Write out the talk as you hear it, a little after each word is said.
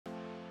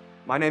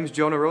My name is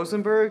Jonah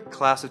Rosenberg,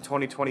 class of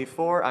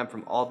 2024. I'm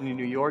from Albany,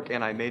 New York,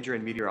 and I major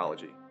in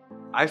meteorology.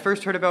 I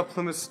first heard about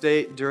Plymouth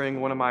State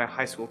during one of my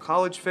high school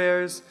college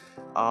fairs.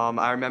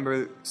 I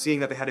remember seeing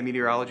that they had a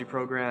meteorology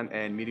program,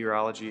 and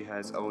meteorology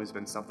has always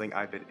been something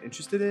I've been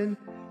interested in.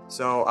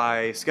 So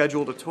I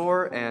scheduled a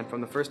tour, and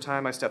from the first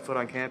time I stepped foot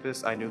on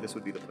campus, I knew this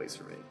would be the place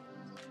for me.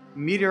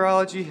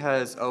 Meteorology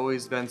has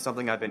always been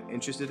something I've been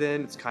interested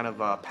in. It's kind of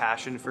a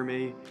passion for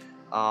me.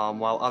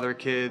 While other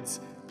kids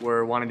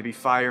were wanting to be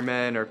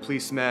firemen or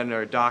policemen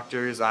or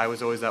doctors, I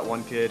was always that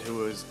one kid who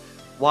was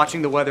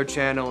watching the Weather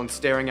Channel and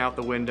staring out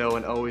the window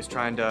and always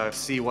trying to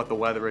see what the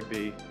weather would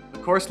be. The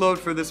course load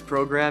for this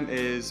program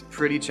is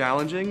pretty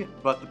challenging,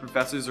 but the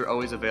professors are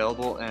always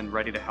available and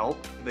ready to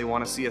help. They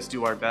want to see us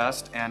do our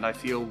best, and I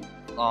feel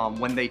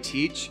when they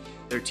teach,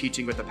 they're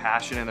teaching with a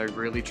passion and they're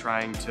really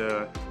trying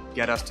to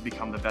get us to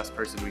become the best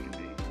person we can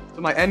be. So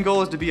my end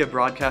goal is to be a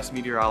broadcast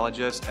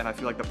meteorologist, and I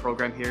feel like the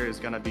program here is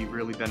going to be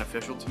really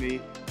beneficial to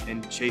me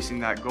in chasing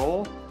that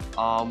goal.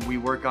 We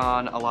work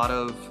on a lot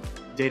of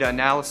data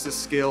analysis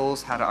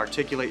skills, how to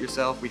articulate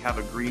yourself. We have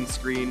a green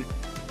screen.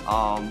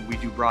 We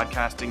do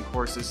broadcasting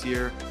courses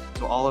here.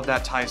 So all of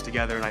that ties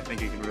together, and I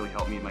think it can really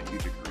help me in my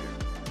future career.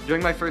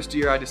 During my first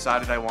year, I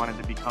decided I wanted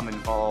to become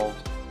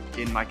involved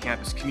in my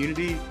campus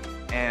community,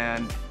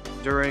 and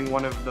during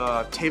one of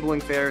the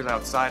tabling fairs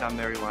outside on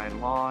Mary Lyon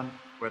Lawn,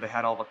 where they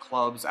had all the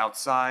clubs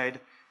outside,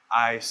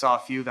 I saw a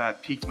few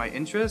that piqued my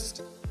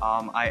interest.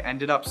 I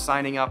ended up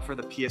signing up for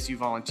the PSU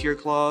Volunteer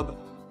Club,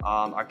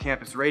 our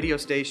campus radio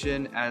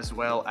station, as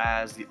well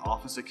as the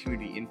Office of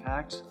Community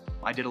Impact.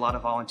 I did a lot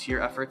of volunteer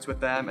efforts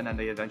with them, and then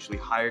they eventually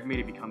hired me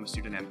to become a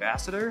student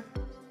ambassador.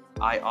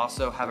 I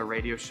also have a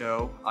radio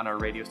show on our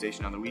radio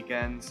station on the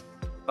weekends.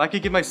 If I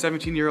could give my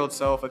 17-year-old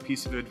self a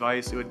piece of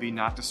advice, it would be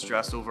not to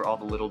stress over all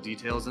the little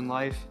details in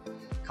life.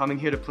 Coming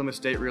here to Plymouth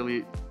State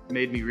really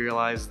made me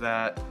realize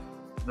that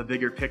the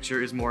bigger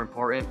picture is more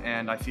important,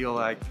 and I feel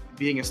like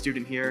being a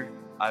student here,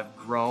 I've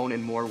grown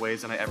in more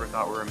ways than I ever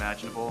thought were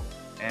imaginable,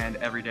 and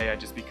every day I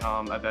just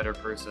become a better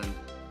person,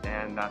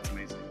 and that's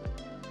amazing.